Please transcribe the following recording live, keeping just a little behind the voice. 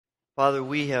Father,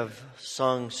 we have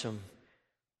sung some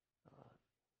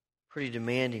pretty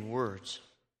demanding words,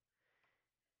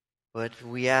 but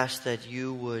we ask that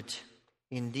you would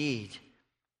indeed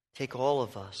take all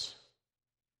of us,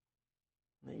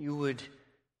 that you would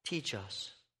teach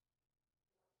us,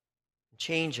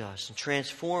 change us, and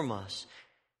transform us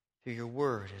through your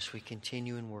word as we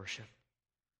continue in worship.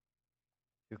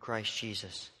 Through Christ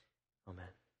Jesus. Amen.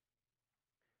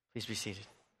 Please be seated.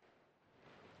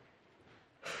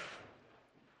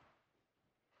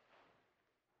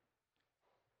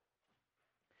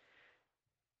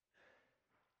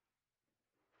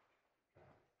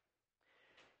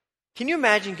 Can you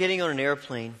imagine getting on an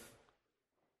airplane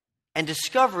and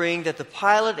discovering that the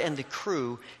pilot and the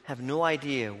crew have no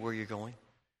idea where you're going,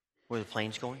 where the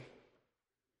plane's going?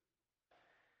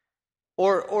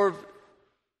 Or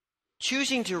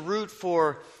choosing to root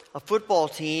for a football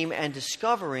team and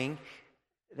discovering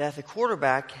that the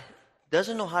quarterback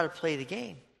doesn't know how to play the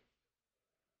game,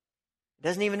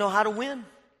 doesn't even know how to win.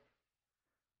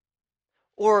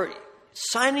 Or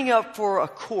signing up for a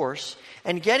course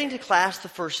and getting to class the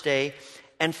first day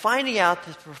and finding out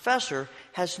that the professor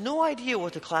has no idea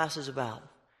what the class is about,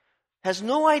 has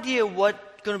no idea what's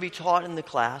going to be taught in the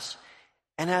class,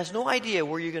 and has no idea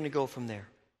where you're going to go from there.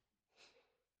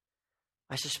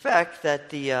 I suspect that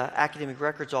the Academic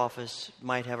Records Office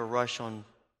might have a rush on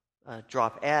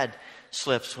drop ad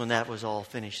slips when that was all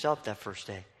finished up that first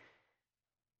day.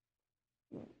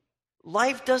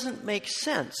 Life doesn't make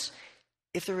sense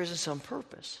if there isn't some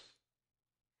purpose.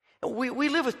 We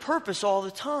live with purpose all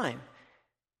the time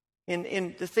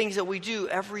in the things that we do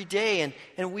every day,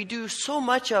 and we do so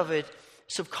much of it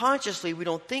subconsciously, we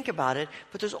don't think about it,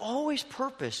 but there's always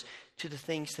purpose to the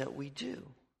things that we do.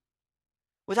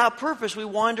 Without purpose, we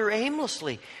wander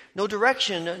aimlessly. No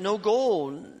direction, no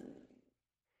goal.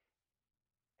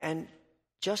 And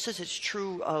just as it's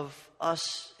true of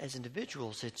us as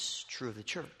individuals, it's true of the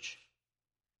church.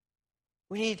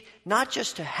 We need not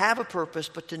just to have a purpose,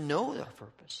 but to know our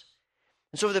purpose.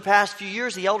 And so over the past few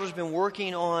years, the elders have been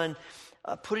working on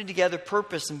putting together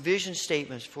purpose and vision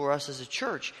statements for us as a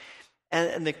church.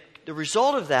 And the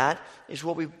result of that is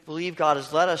what we believe God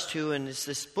has led us to, and it's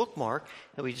this bookmark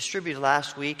that we distributed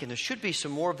last week, and there should be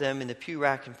some more of them in the pew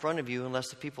rack in front of you, unless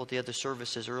the people at the other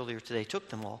services earlier today took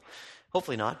them all.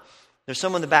 Hopefully not. There's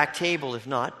some on the back table if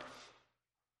not.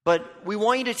 But we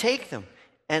want you to take them.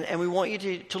 And we want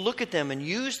you to look at them and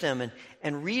use them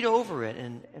and read over it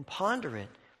and ponder it.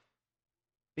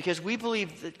 Because we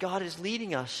believe that God is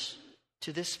leading us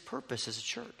to this purpose as a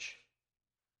church.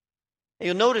 And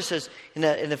you'll notice as in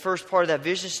the first part of that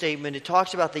vision statement, it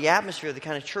talks about the atmosphere, the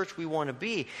kind of church we want to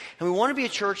be. And we want to be a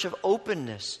church of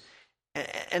openness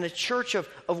and a church of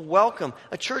welcome,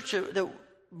 a church that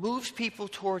moves people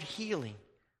toward healing.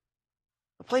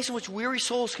 A place in which weary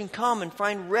souls can come and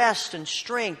find rest and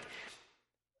strength.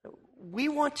 We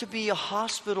want to be a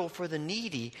hospital for the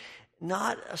needy,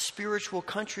 not a spiritual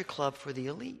country club for the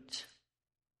elite.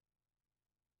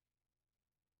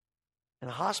 And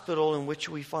a hospital in which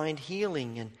we find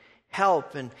healing and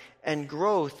help and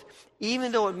growth,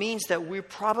 even though it means that we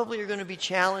probably are going to be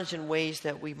challenged in ways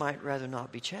that we might rather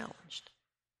not be challenged.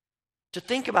 To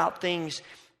think about things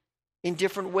in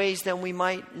different ways than we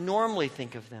might normally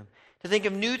think of them. To think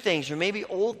of new things or maybe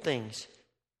old things.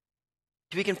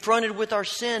 To be confronted with our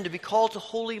sin, to be called to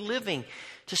holy living,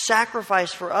 to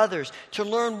sacrifice for others, to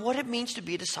learn what it means to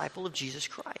be a disciple of Jesus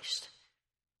Christ.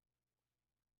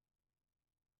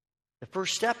 The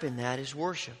first step in that is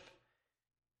worship.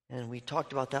 And we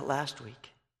talked about that last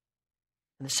week.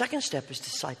 And the second step is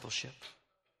discipleship.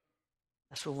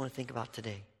 That's what we want to think about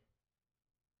today.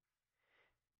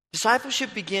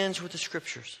 Discipleship begins with the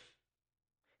Scriptures.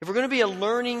 If we're going to be a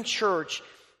learning church,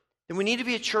 then we need to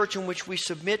be a church in which we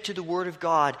submit to the Word of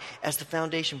God as the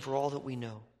foundation for all that we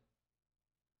know.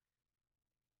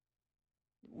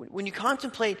 When you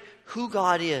contemplate who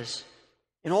God is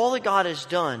and all that God has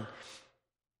done,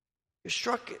 you're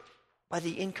struck by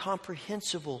the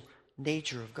incomprehensible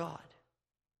nature of God.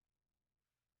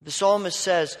 The psalmist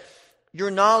says,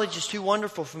 "Your knowledge is too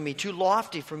wonderful for me, too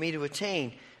lofty for me to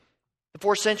attain." The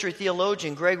 4th century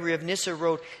theologian Gregory of Nyssa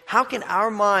wrote, "How can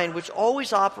our mind, which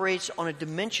always operates on a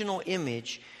dimensional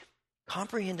image,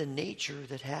 comprehend a nature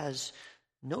that has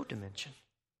no dimension?"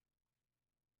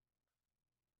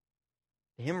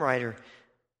 The hymn writer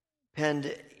penned,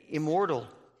 "Immortal,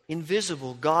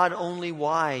 invisible, God only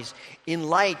wise, in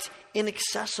light,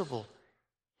 inaccessible,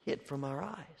 hid from our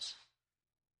eyes."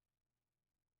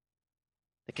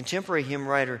 The contemporary hymn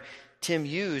writer Tim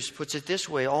Hughes puts it this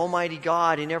way: "Almighty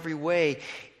God, in every way,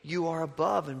 you are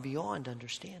above and beyond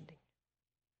understanding."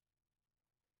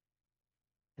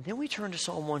 And then we turn to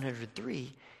Psalm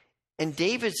 103, and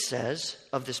David says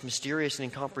of this mysterious and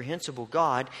incomprehensible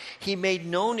God, he made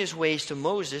known his ways to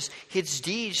Moses, his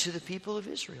deeds to the people of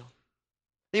Israel.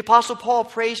 The Apostle Paul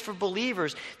prays for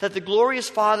believers that the glorious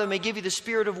Father may give you the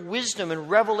spirit of wisdom and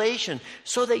revelation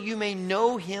so that you may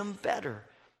know him better.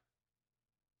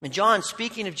 And John,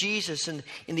 speaking of Jesus in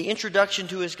the introduction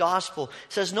to his gospel,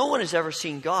 says no one has ever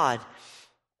seen God,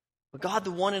 but God,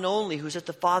 the one and only, who's at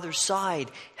the Father's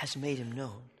side, has made him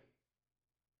known.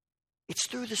 It's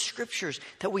through the Scriptures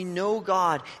that we know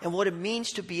God and what it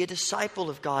means to be a disciple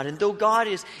of God. And though God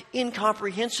is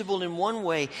incomprehensible in one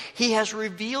way, he has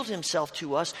revealed himself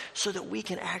to us so that we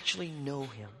can actually know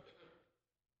him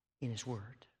in his word.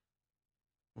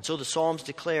 And so the Psalms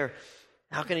declare,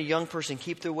 how can a young person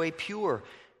keep their way pure?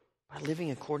 By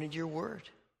living according to your word.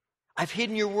 I've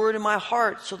hidden your word in my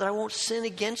heart so that I won't sin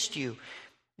against you.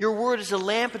 Your word is a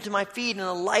lamp unto my feet and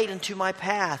a light unto my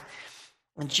path.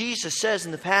 And Jesus says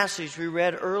in the passage we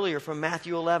read earlier from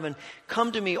Matthew 11,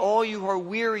 come to me, all you who are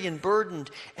weary and burdened,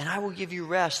 and I will give you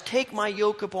rest. Take my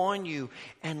yoke upon you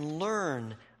and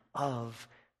learn of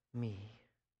me.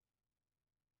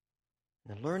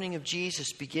 The learning of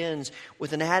Jesus begins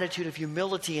with an attitude of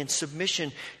humility and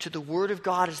submission to the Word of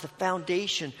God as the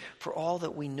foundation for all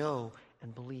that we know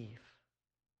and believe.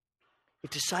 If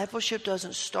discipleship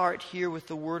doesn't start here with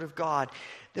the Word of God,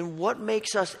 then what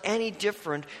makes us any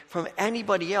different from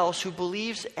anybody else who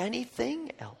believes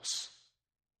anything else?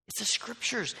 It's the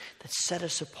Scriptures that set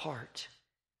us apart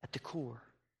at the core.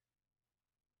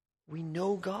 We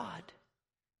know God.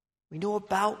 We know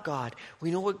about God.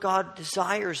 We know what God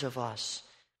desires of us.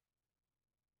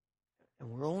 And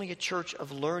we're only a church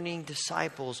of learning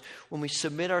disciples when we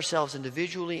submit ourselves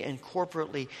individually and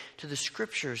corporately to the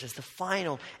Scriptures as the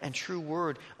final and true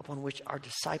word upon which our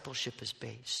discipleship is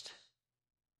based.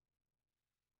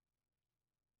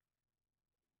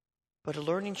 But a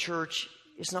learning church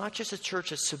is not just a church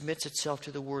that submits itself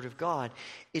to the Word of God.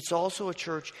 It's also a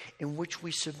church in which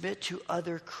we submit to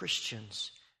other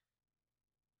Christians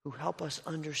who help us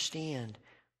understand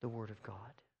the Word of God.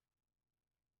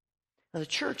 Now, the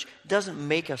church doesn't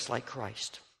make us like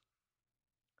Christ.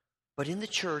 But in the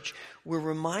church, we're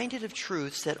reminded of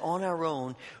truths that on our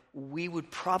own we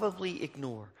would probably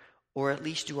ignore or at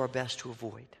least do our best to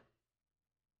avoid.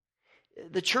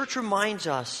 The church reminds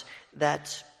us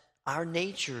that our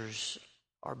natures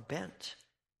are bent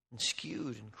and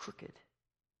skewed and crooked,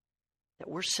 that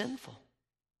we're sinful,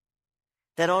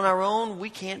 that on our own we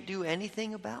can't do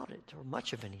anything about it or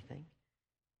much of anything.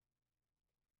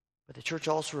 But the church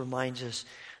also reminds us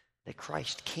that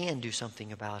Christ can do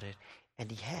something about it,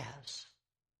 and he has.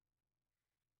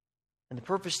 And the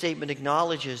purpose statement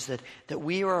acknowledges that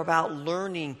we are about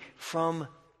learning from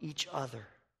each other.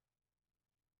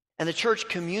 And the church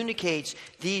communicates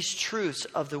these truths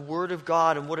of the Word of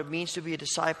God and what it means to be a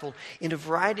disciple in a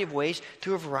variety of ways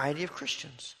through a variety of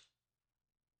Christians.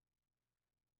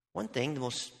 One thing, the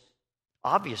most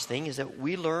obvious thing, is that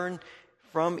we learn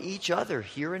from each other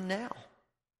here and now.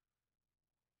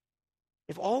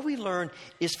 If all we learn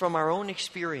is from our own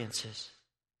experiences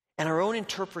and our own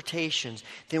interpretations,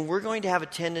 then we're going to have a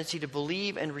tendency to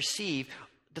believe and receive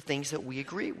the things that we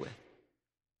agree with,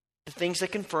 the things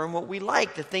that confirm what we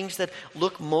like, the things that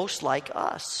look most like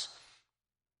us.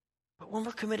 But when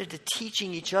we're committed to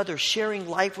teaching each other, sharing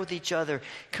life with each other,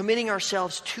 committing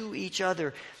ourselves to each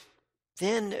other,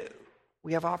 then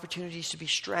we have opportunities to be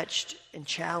stretched and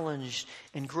challenged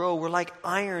and grow. We're like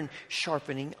iron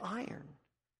sharpening iron,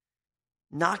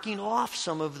 knocking off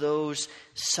some of those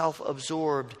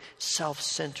self-absorbed,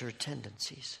 self-centered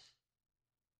tendencies.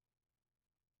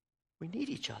 We need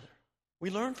each other. We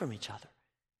learn from each other.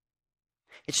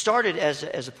 It started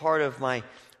as a part of my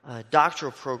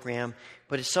doctoral program,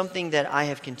 but it's something that I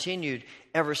have continued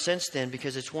ever since then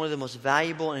because it's one of the most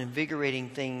valuable and invigorating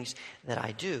things that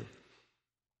I do.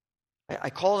 I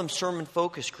call them sermon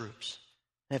focus groups.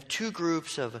 I have two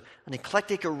groups of an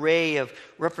eclectic array of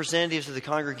representatives of the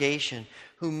congregation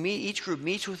who meet. Each group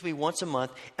meets with me once a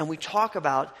month, and we talk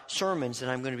about sermons that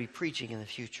I'm going to be preaching in the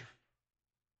future.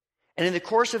 And in the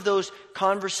course of those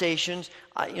conversations,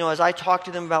 as I talk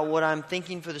to them about what I'm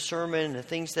thinking for the sermon and the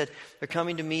things that are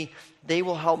coming to me, they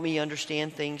will help me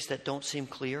understand things that don't seem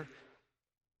clear.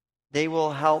 They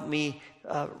will help me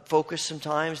focus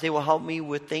sometimes. They will help me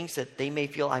with things that they may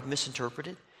feel I've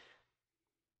misinterpreted.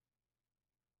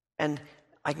 And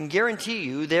I can guarantee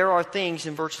you there are things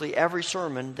in virtually every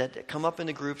sermon that come up in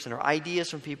the groups and are ideas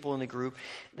from people in the group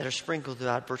that are sprinkled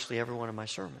throughout virtually every one of my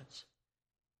sermons.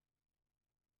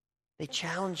 They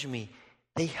challenge me.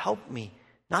 They help me,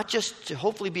 not just to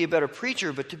hopefully be a better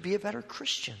preacher, but to be a better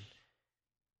Christian.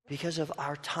 because of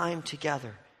our time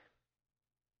together,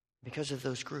 because of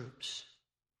those groups.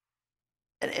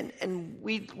 And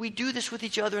we do this with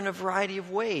each other in a variety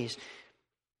of ways.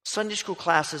 Sunday school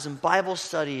classes and Bible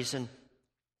studies and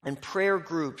prayer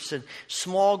groups and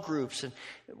small groups. And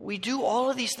we do all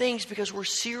of these things because we're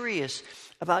serious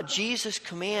about Jesus'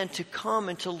 command to come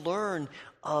and to learn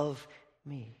of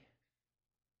me.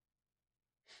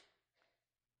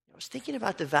 I was thinking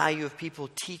about the value of people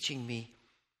teaching me.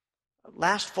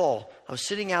 Last fall, I was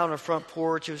sitting out on a front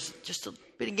porch. It was just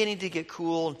beginning to get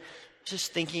cool. And I was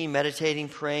just thinking, meditating,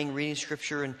 praying, reading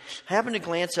scripture. And I happened to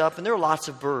glance up, and there are lots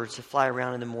of birds that fly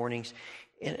around in the mornings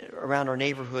around our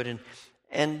neighborhood.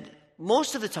 And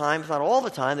most of the time, if not all the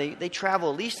time, they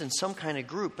travel at least in some kind of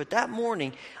group. But that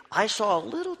morning, I saw a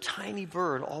little tiny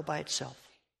bird all by itself.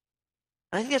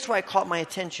 And I think that's why it caught my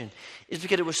attention, is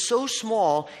because it was so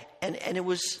small and it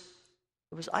was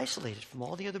isolated from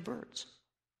all the other birds.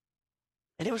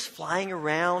 And it was flying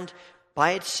around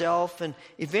by itself, and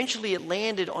eventually it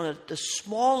landed on the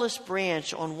smallest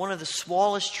branch on one of the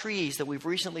smallest trees that we've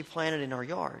recently planted in our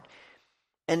yard.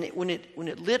 And when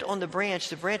it lit on the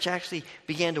branch actually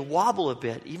began to wobble a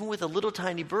bit. Even with a little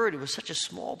tiny bird, it was such a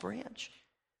small branch.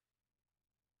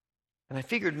 And I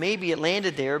figured maybe it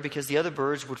landed there because the other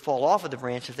birds would fall off of the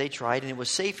branch if they tried, and it was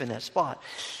safe in that spot.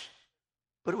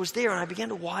 But it was there, and I began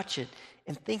to watch it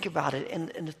and think about it.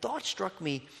 And the thought struck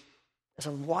me as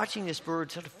I'm watching this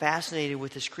bird, sort of fascinated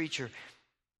with this creature.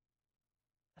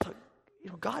 I thought,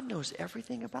 God knows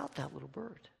everything about that little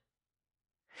bird.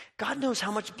 God knows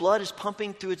how much blood is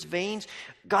pumping through its veins.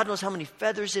 God knows how many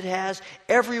feathers it has,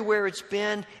 everywhere it's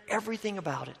been, everything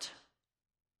about it.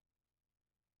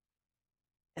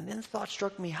 And then the thought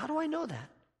struck me, how do I know that?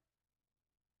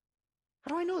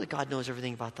 How do I know that God knows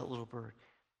everything about that little bird?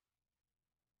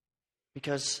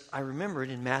 Because I remembered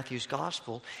in Matthew's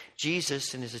gospel,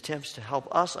 Jesus, in his attempts to help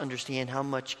us understand how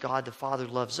much God the Father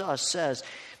loves us, says,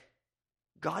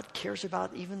 God cares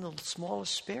about even the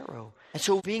smallest sparrow. And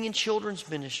so being in children's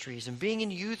ministries and being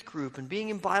in youth group and being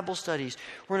in Bible studies,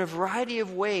 or in a variety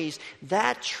of ways,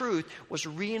 that truth was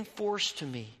reinforced to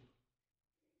me.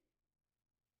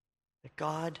 That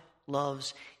God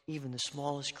loves even the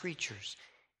smallest creatures.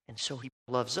 And so he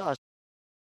loves us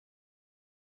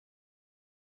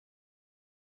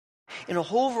in a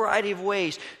whole variety of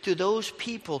ways to those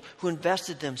people who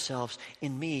invested themselves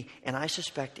in me, and I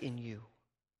suspect in you.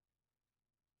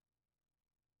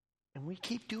 And we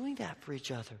keep doing that for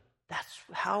each other. That's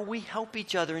how we help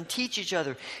each other and teach each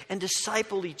other and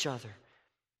disciple each other.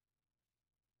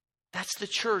 That's the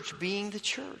church being the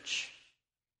church.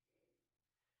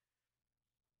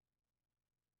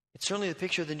 It's certainly the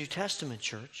picture of the New Testament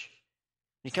church.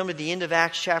 When you come to the end of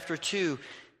Acts chapter 2,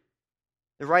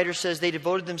 the writer says they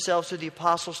devoted themselves to the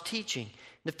apostles' teaching,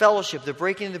 the fellowship, the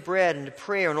breaking of the bread, and the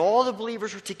prayer. And all the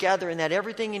believers were together and had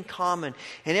everything in common.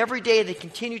 And every day they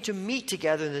continued to meet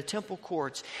together in the temple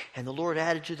courts. And the Lord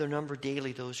added to their number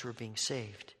daily those who were being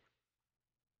saved.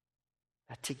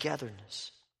 That togetherness.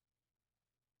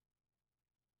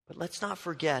 But let's not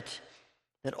forget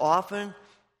that often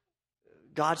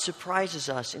God surprises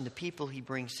us in the people he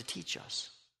brings to teach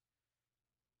us.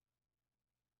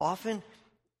 Often,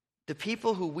 the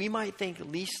people who we might think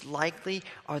least likely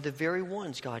are the very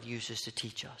ones God uses to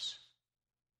teach us.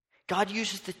 God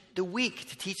uses the weak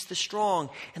to teach the strong,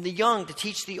 and the young to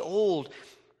teach the old,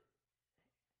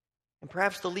 and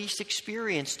perhaps the least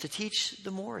experienced to teach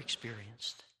the more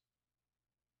experienced.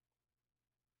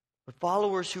 But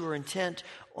followers who are intent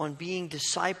on being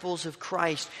disciples of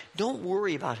Christ, don't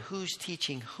worry about who's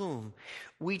teaching whom.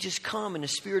 We just come in a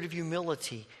spirit of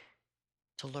humility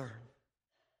to learn.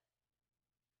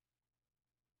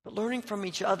 But learning from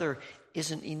each other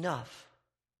isn't enough.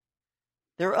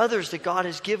 There are others that God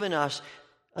has given us,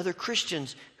 other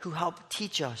Christians who help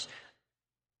teach us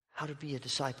how to be a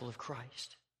disciple of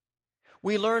Christ.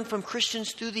 We learn from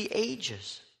Christians through the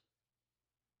ages.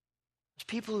 There's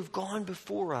people who've gone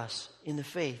before us in the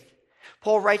faith.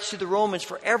 Paul writes to the Romans,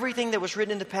 for everything that was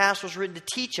written in the past was written to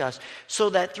teach us,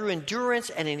 so that through endurance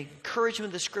and encouragement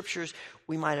of the Scriptures,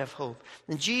 we might have hope.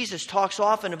 And Jesus talks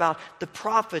often about the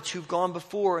prophets who've gone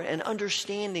before and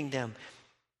understanding them,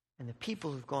 and the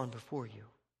people who've gone before you.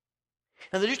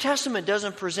 Now, the New Testament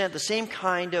doesn't present the same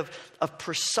kind of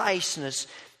preciseness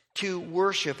to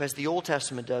worship as the Old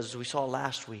Testament does, as we saw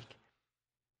last week.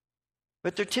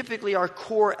 But there typically are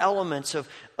core elements of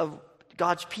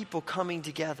God's people coming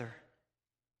together.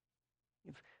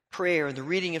 Prayer and the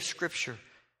reading of Scripture.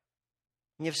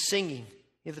 You have singing.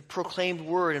 You have the proclaimed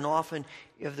word, and often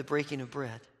you have the breaking of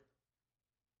bread.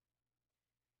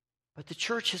 But the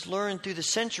church has learned through the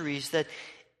centuries that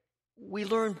we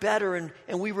learn better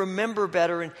and we remember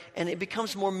better, and it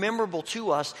becomes more memorable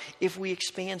to us if we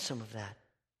expand some of that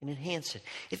and enhance it.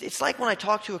 It's like when I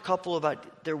talk to a couple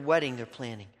about their wedding they're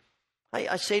planning.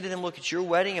 I say to them, look, it's your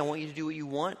wedding. I want you to do what you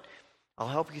want. I'll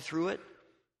help you through it.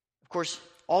 Of course,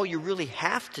 all you really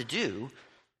have to do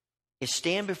is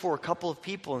stand before a couple of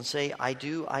people and say, I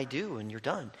do, and you're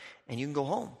done. And you can go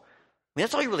home. I mean,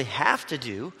 that's all you really have to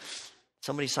do.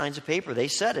 Somebody signs a paper. They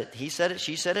said it. He said it.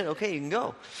 She said it. Okay, you can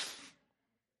go.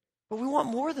 But we want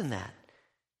more than that.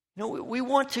 We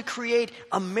want to create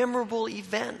a memorable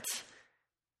event.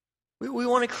 We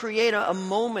want to create a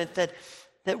moment that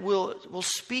will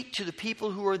speak to the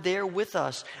people who are there with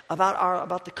us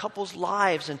about the couple's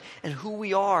lives and who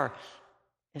we are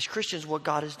as Christians, what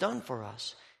God has done for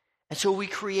us. And so we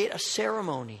create a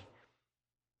ceremony.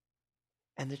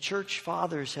 And the church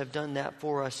fathers have done that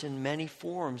for us in many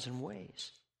forms and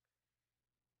ways.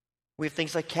 We have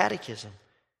things like catechism,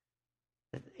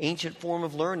 the ancient form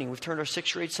of learning. We've turned our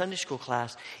 6th grade Sunday school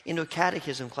class into a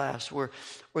catechism class where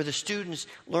the students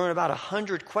learn about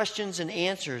 100 questions and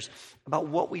answers about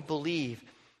what we believe.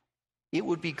 It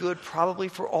would be good probably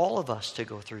for all of us to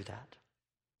go through that.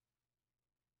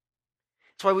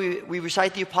 That's why we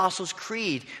recite the Apostles'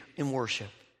 Creed in worship.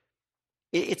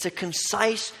 It's a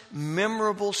concise,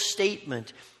 memorable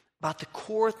statement about the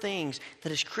core things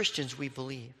that as Christians we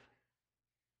believe.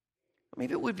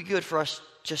 Maybe it would be good for us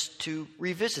just to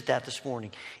revisit that this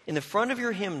morning. In the front of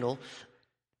your hymnal,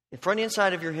 the front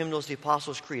inside of your hymnal is the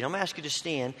Apostles' Creed. I'm going to ask you to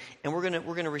stand, and we're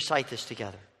going to recite this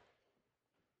together.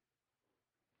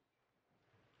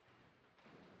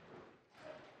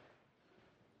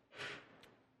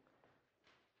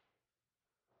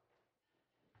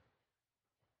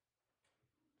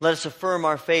 Let us affirm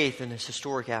our faith in this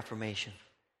historic affirmation.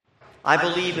 I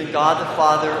believe in God the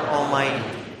Father Almighty,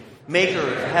 maker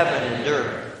of heaven and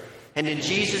earth, and in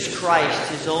Jesus Christ,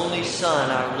 his only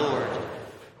Son, our Lord,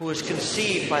 who was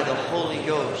conceived by the Holy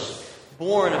Ghost,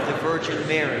 born of the Virgin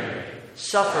Mary,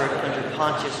 suffered under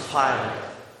Pontius Pilate,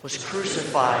 was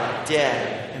crucified,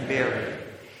 dead, and buried.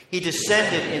 He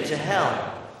descended into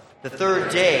hell. The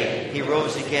third day he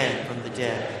rose again from the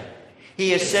dead.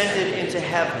 He ascended into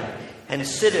heaven and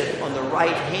sitteth on the right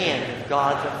hand of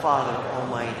God the Father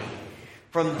Almighty.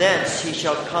 From thence he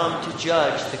shall come to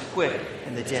judge the quick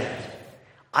and the dead.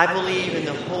 I believe in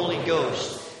the Holy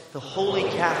Ghost, the Holy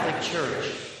Catholic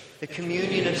Church, the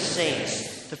communion of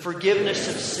saints, the forgiveness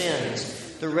of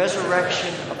sins, the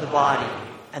resurrection of the body,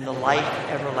 and the life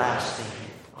everlasting.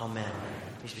 Amen.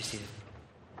 Please be seated.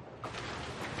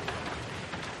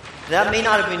 That may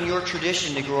not have been your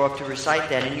tradition to grow up to recite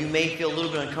that, and you may feel a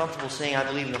little bit uncomfortable saying, I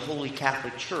believe in the Holy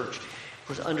Catholic Church. Of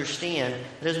course, understand,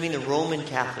 that doesn't mean the Roman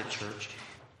Catholic Church.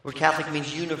 The word Catholic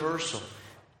means universal.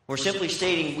 We're simply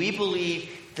stating we believe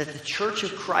that the Church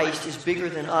of Christ is bigger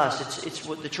than us. It's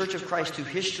what the Church of Christ through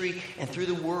history and through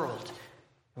the world.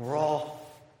 We're all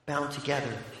bound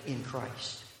together in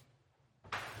Christ.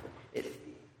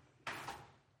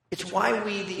 It's why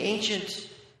the ancient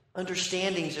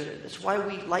understandings, that's why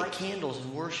we light candles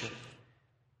and worship.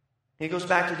 And it goes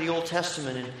back to the Old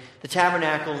Testament and the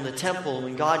tabernacle and the temple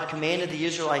when God commanded the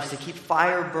Israelites to keep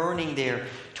fire burning there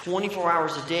 24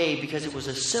 hours a day because it was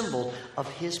a symbol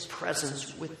of his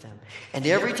presence with them. And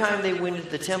every time they went into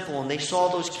the temple and they saw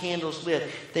those candles lit,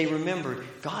 they remembered,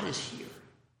 God is here.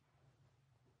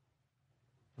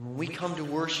 And when we come to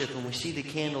worship and we see the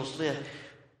candles lit,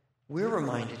 we're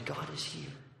reminded God is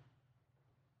here.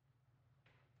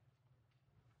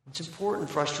 It's important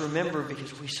for us to remember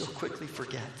because we so quickly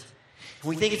forget. And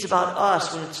we think it's about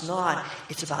us when it's not.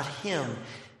 It's about him.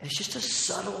 And it's just a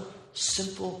subtle,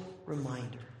 simple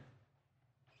reminder.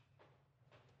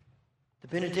 The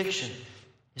benediction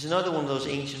is another one of those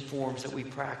ancient forms that we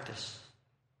practice.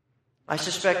 I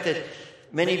suspect that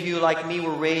many of you, like me,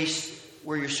 were raised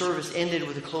where your service ended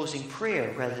with a closing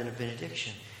prayer rather than a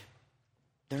benediction.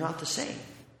 They're not the same.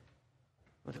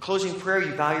 With a closing prayer,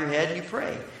 you bow your head and you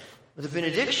pray. With a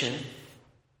benediction,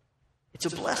 it's a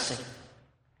blessing.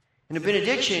 In a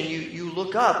benediction, you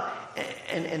look up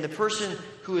and the person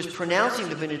who is pronouncing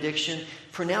the benediction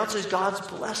pronounces God's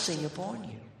blessing upon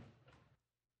you.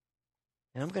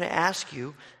 And I'm going to ask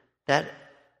you that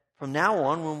from now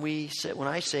on, when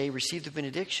I say receive the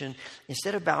benediction,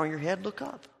 instead of bowing your head, look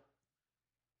up.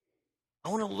 I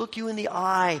want to look you in the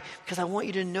eye because I want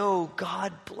you to know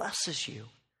God blesses you.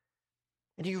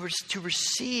 And to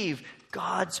receive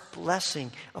God's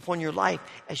blessing upon your life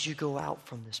as you go out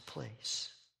from this place.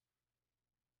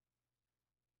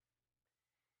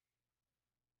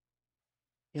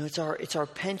 It's our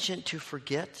penchant to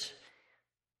forget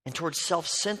and towards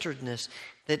self-centeredness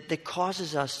that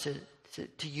causes us to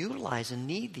to utilize and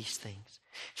need these things.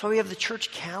 That's why we have the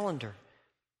church calendar.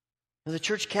 The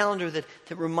church calendar that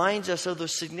reminds us of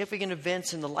those significant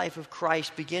events in the life of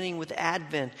Christ, beginning with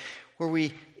Advent, where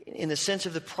we, in the sense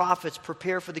of the prophets,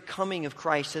 prepare for the coming of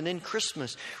Christ, and then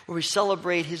Christmas, where we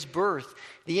celebrate his birth,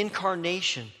 the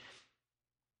incarnation.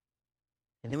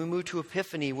 And then we move to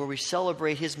Epiphany, where we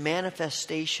celebrate his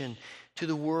manifestation to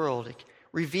the world,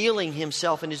 revealing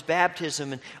himself in his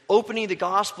baptism and opening the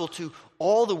gospel to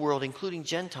all the world, including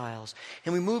Gentiles.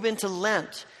 And we move into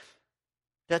Lent,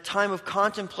 that time of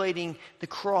contemplating the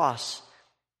cross.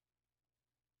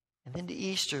 And then to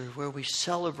Easter, where we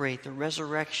celebrate the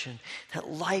resurrection, that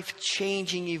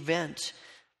life-changing event.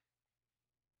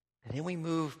 And then we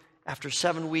move, after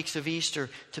 7 weeks of Easter,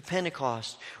 to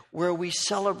Pentecost, where we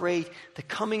celebrate the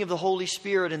coming of the Holy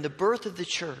Spirit and the birth of the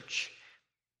church.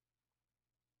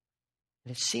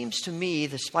 And it seems to me,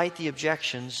 despite the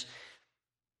objections,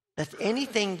 that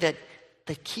anything that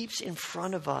keeps in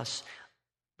front of us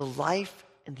the life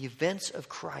and the events of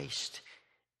Christ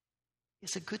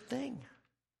is a good thing.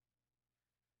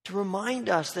 To remind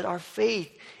us that our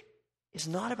faith is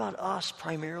not about us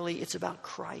primarily, it's about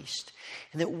Christ.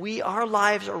 And that our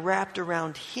lives are wrapped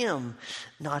around him,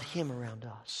 not him around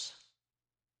us.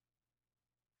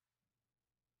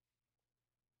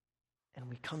 And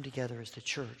we come together as the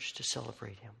church to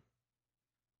celebrate him.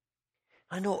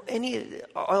 I know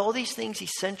are all these things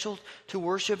essential to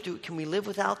worship? Can we live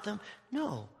without them?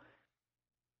 No.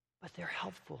 But they're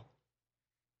helpful.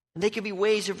 And they can be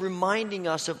ways of reminding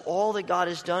us of all that God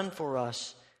has done for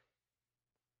us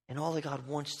and all that God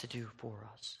wants to do for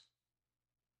us.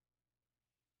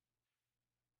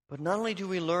 But not only do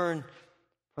we learn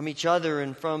from each other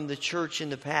and from the church in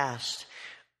the past,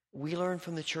 we learn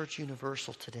from the church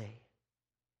universal today.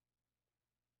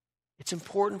 It's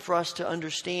important for us to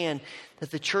understand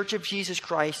that the Church of Jesus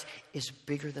Christ is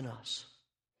bigger than us.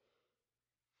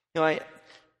 I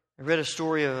read a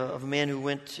story of a man who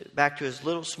went back to his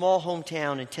small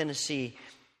hometown in Tennessee,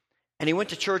 and he went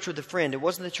to church with a friend. It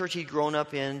wasn't the church he'd grown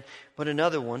up in, but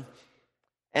another one.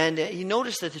 And he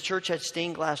noticed that the church had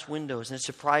stained glass windows, and it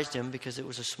surprised him because it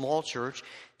was a small church,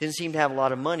 didn't seem to have a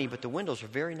lot of money, but the windows were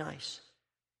very nice.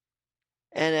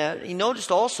 And he noticed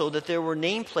also that there were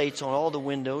nameplates on all the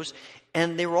windows,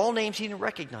 and they were all names he didn't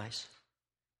recognize.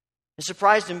 It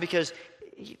surprised him because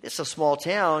it's a small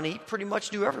town. He pretty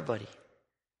much knew everybody.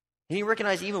 He didn't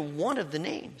recognize even one of the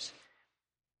names.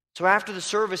 So after the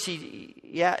service, he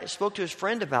spoke to his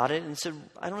friend about it and said,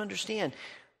 I don't understand.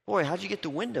 Boy, how'd you get the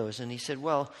windows? And he said,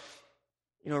 well,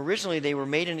 originally they were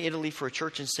made in Italy for a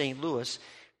church in St. Louis,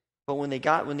 but when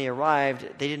they arrived,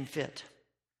 they didn't fit.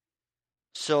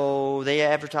 So they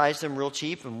advertised them real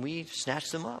cheap, and we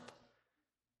snatched them up.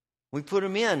 We put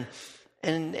them in.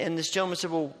 And this gentleman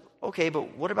said, well, okay,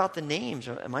 but what about the names?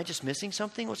 Am I just missing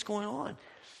something? What's going on?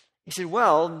 He said,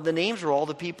 well, the names are all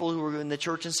the people who were in the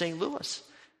church in St. Louis.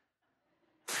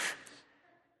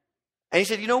 And he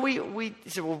said, he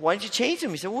said, well, why didn't you change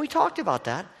them? He said, well, we talked about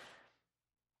that.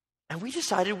 And we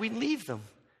decided we'd leave them.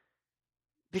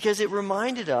 Because it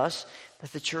reminded us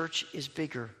that the church is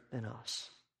bigger than us.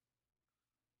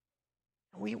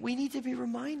 We need to be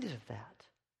reminded of that.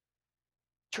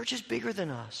 Church is bigger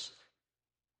than us.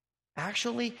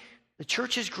 Actually, the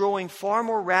church is growing far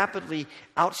more rapidly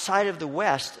outside of the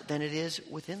West than it is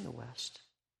within the West.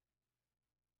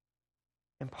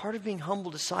 And part of being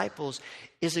humble disciples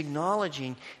is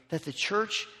acknowledging that the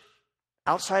church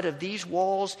outside of these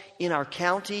walls in our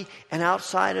county and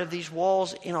outside of these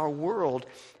walls in our world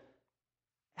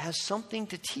has something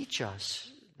to teach us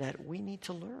that we need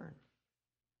to learn.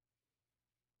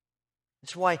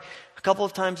 That's why a couple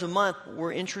of times a month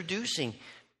we're introducing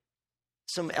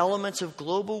some elements of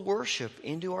global worship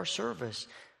into our service.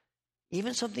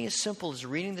 Even something as simple as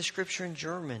reading the scripture in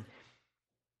German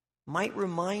might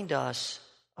remind us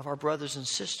of our brothers and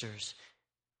sisters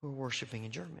who are worshiping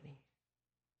in Germany.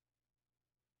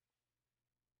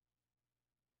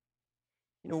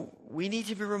 We need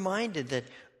to be reminded that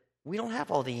we don't have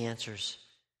all the answers.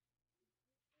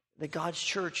 That God's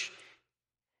church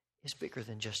is bigger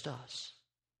than just us.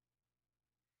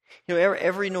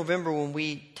 Every November when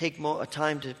we take a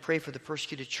time to pray for the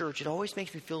persecuted church, it always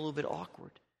makes me feel a little bit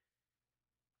awkward.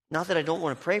 Not that I don't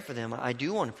want to pray for them. I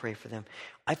do want to pray for them.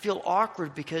 I feel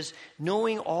awkward because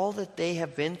knowing all that they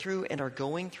have been through and are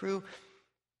going through,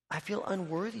 I feel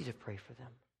unworthy to pray for them.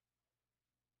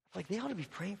 Like they ought to be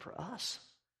praying for us.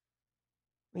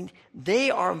 They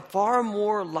are far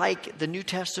more like the New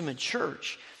Testament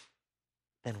church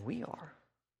than we are.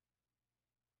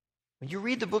 When you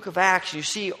read the book of Acts and you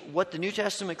see what the New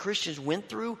Testament Christians went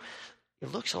through,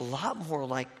 it looks a lot more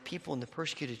like people in the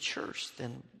persecuted church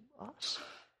than us.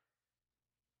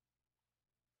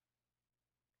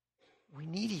 We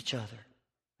need each other.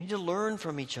 We need to learn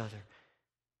from each other.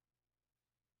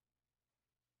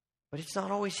 But it's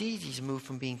not always easy to move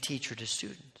from being teacher to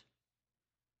student.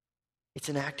 It's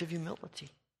an act of humility.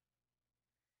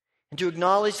 And to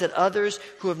acknowledge that others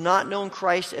who have not known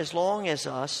Christ as long as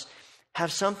us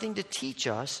have something to teach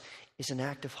us is an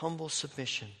act of humble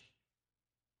submission.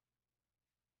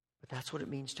 But that's what it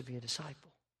means to be a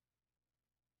disciple.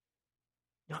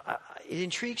 Now, it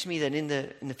intrigues me that in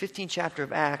the 15th chapter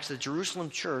of Acts, the Jerusalem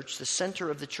church, the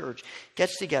center of the church,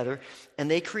 gets together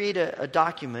and they create a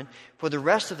document for the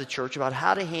rest of the church about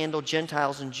how to handle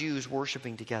Gentiles and Jews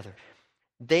worshiping together.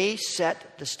 They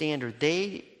set the standard.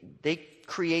 They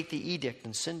create the edict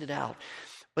and send it out.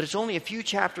 But it's only a few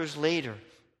chapters later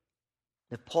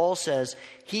that Paul says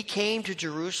he came to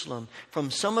Jerusalem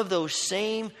from some of those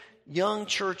same young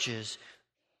churches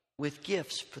with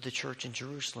gifts for the church in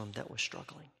Jerusalem that was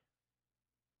struggling.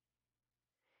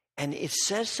 And it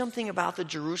says something about the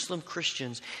Jerusalem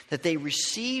Christians that they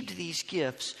received these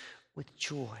gifts with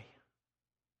joy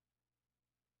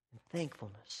and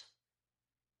thankfulness.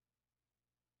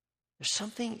 There's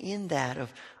something in that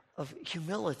of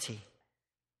humility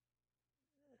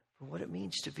for what it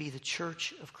means to be the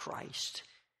church of Christ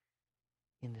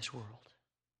in this world.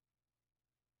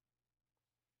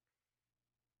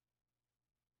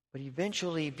 But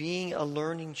eventually, being a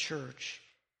learning church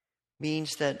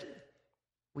means that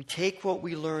we take what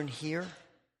we learn here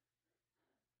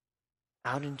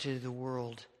out into the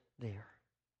world there.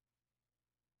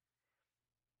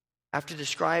 After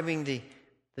describing the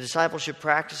discipleship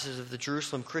practices of the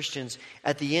Jerusalem Christians,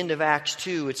 at the end of Acts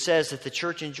 2, it says that the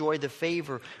church enjoyed the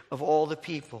favor of all the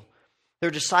people. Their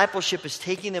discipleship is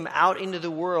taking them out into the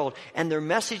world, and their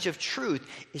message of truth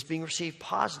is being received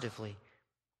positively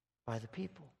by the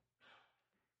people.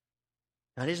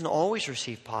 Now, it isn't always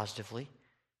received positively,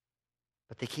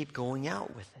 but they keep going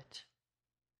out with it.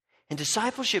 And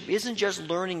discipleship isn't just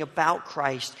learning about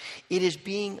Christ, it is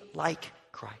being like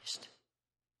Christ.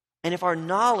 And if our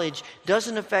knowledge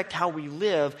doesn't affect how we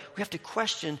live, we have to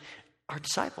question our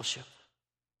discipleship.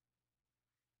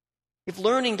 If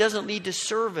learning doesn't lead to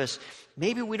service,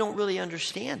 maybe we don't really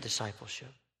understand discipleship.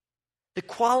 The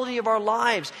quality of our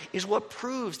lives is what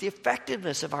proves the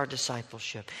effectiveness of our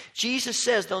discipleship. Jesus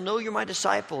says, they'll know you're my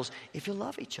disciples if you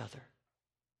love each other.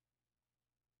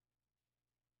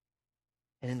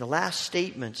 And in the last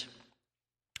statement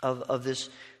of this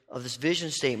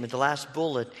vision statement, the last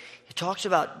bullet, it talks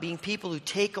about being people who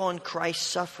take on Christ's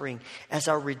suffering as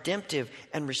our redemptive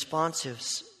and response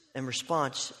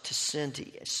to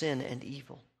sin and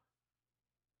evil.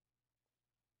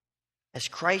 As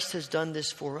Christ has done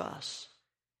this for us,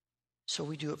 so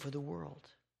we do it for the world.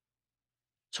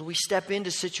 So we step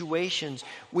into situations,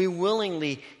 we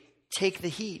willingly take the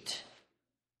heat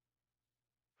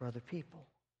for other people.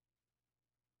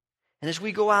 And as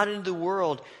we go out into the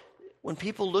world, when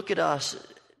people look at us,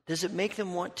 does it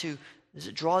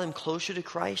draw them closer to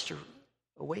Christ or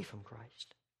away from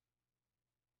Christ?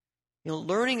 You know,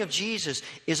 learning of Jesus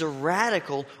is a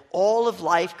radical, all of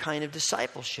life kind of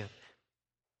discipleship.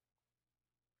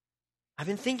 I've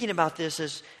been thinking about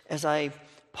this as I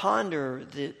ponder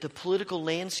the political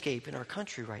landscape in our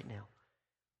country right now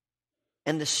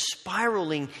and the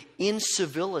spiraling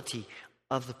incivility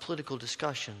of the political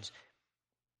discussions.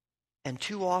 And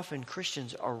too often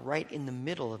Christians are right in the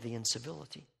middle of the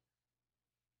incivility.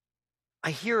 I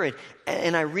hear it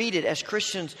and I read it as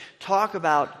Christians talk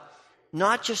about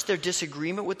not just their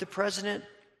disagreement with the president,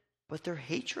 but their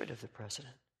hatred of the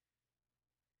president.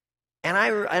 And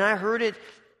I heard it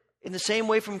in the same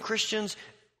way from Christians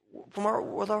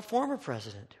with our former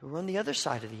president, who were on the other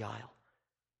side of the aisle.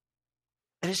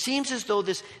 And it seems as though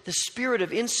the spirit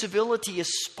of incivility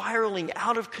is spiraling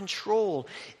out of control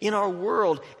in our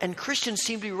world, and Christians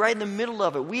seem to be right in the middle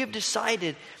of it. We've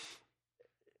decided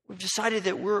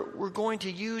that we're going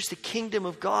to use the kingdom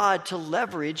of God to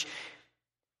leverage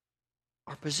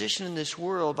our position in this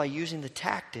world by using the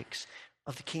tactics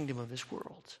of the kingdom of this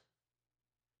world.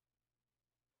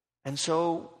 And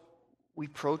so we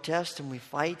protest and we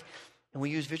fight and we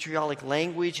use vitriolic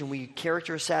language and we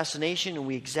character assassination and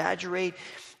we exaggerate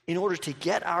in order to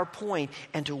get our point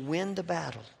and to win the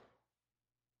battle.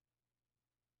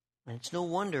 And it's no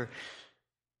wonder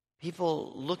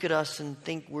people look at us and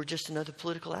think we're just another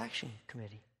political action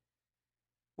committee.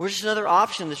 We're just another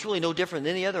option that's really no different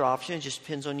than any other option. It just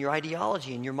depends on your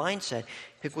ideology and your mindset.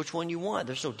 Pick which one you want.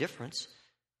 There's no difference.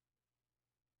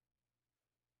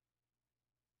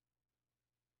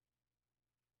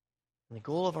 And the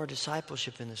goal of our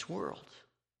discipleship in this world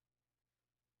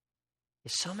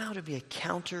is somehow to be a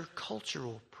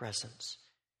countercultural presence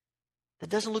that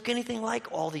doesn't look anything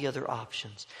like all the other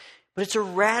options. But it's a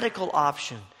radical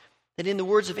option that, in the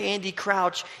words of Andy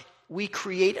Crouch, we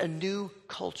create a new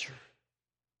culture.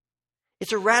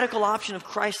 It's a radical option of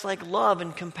Christ-like love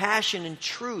and compassion and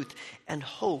truth and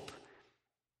hope.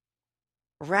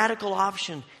 A radical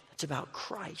option that's about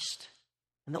Christ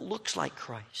and that looks like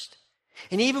Christ.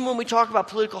 And even when we talk about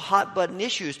political hot-button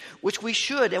issues, which we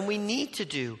should and we need to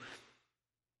do,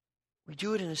 we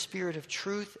do it in a spirit of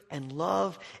truth and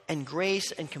love and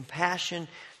grace and compassion,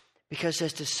 because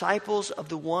as disciples of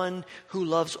the one who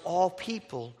loves all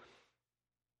people,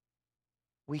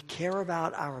 we care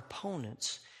about our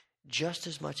opponents just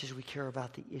as much as we care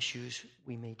about the issues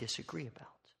we may disagree about.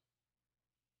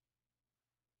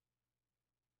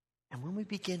 And when we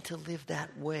begin to live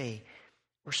that way,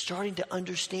 we're starting to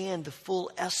understand the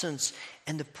full essence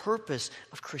and the purpose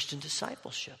of Christian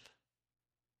discipleship.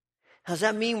 Does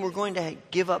that mean we're going to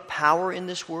give up power in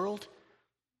this world?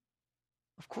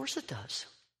 Of course it does.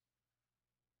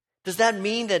 Does that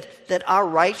mean that our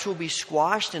rights will be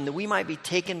squashed and that we might be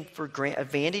taken for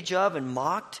advantage of and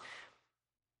mocked?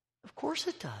 Of course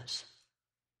it does.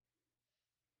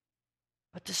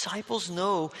 But disciples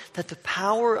know that the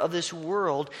power of this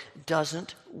world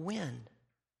doesn't win.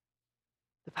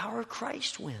 The power of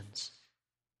Christ wins.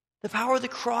 The power of the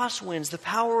cross wins. The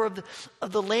power of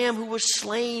the Lamb who was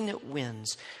slain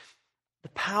wins. The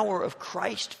power of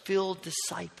Christ-filled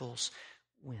disciples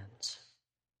wins.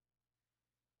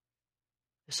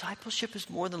 Discipleship is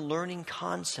more than learning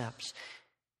concepts.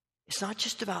 It's not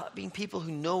just about being people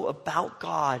who know about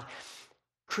God.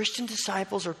 Christian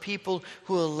disciples are people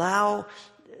who allow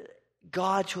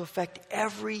God to affect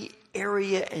every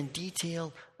area and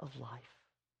detail of life.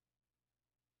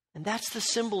 And that's the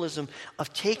symbolism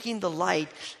of taking the light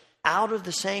out of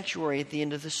the sanctuary at the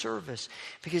end of the service.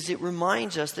 Because it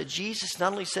reminds us that Jesus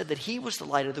not only said that he was the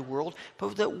light of the world,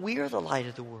 but that we're the light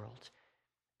of the world.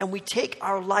 And we take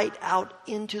our light out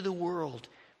into the world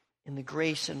in the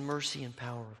grace and mercy and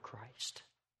power of Christ.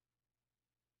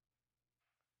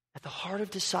 At the heart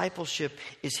of discipleship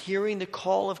is hearing the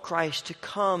call of Christ to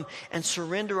come and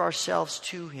surrender ourselves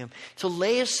to him, to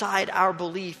lay aside our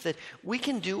belief that we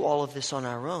can do all of this on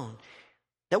our own,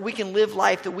 that we can live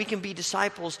life, that we can be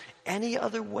disciples any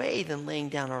other way than laying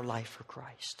down our life for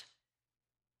Christ.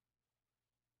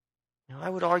 Now, I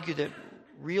would argue that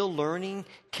real learning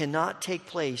cannot take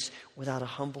place without a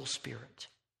humble spirit.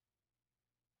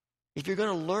 If you're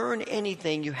going to learn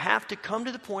anything, you have to come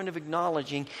to the point of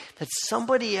acknowledging that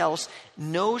somebody else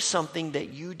knows something that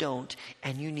you don't,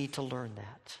 and you need to learn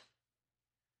that.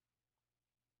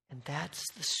 And that's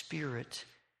the spirit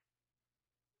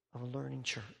of a learning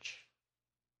church.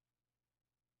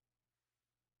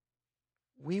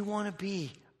 We want to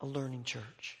be a learning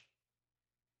church,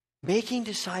 making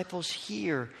disciples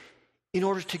here in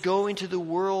order to go into the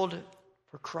world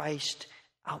for Christ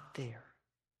out there.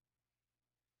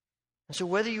 And so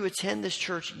whether you attend this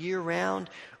church year-round,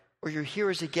 or you're here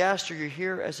as a guest, or you're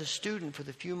here as a student for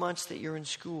the few months that you're in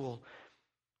school,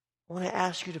 I want to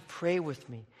ask you to pray with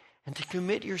me and to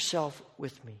commit yourself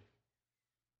with me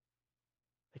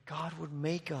that God would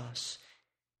make us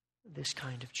this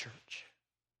kind of church.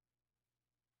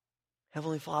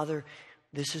 Heavenly Father,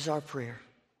 this is our prayer.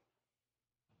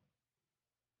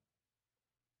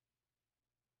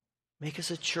 Make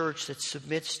us a church that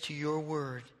submits to your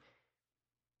word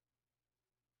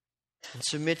and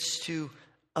submits to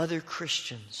other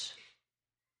Christians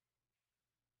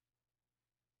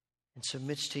and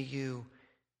submits to you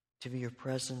to be your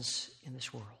presence in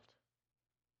this world.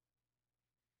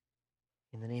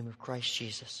 In the name of Christ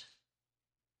Jesus,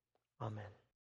 amen.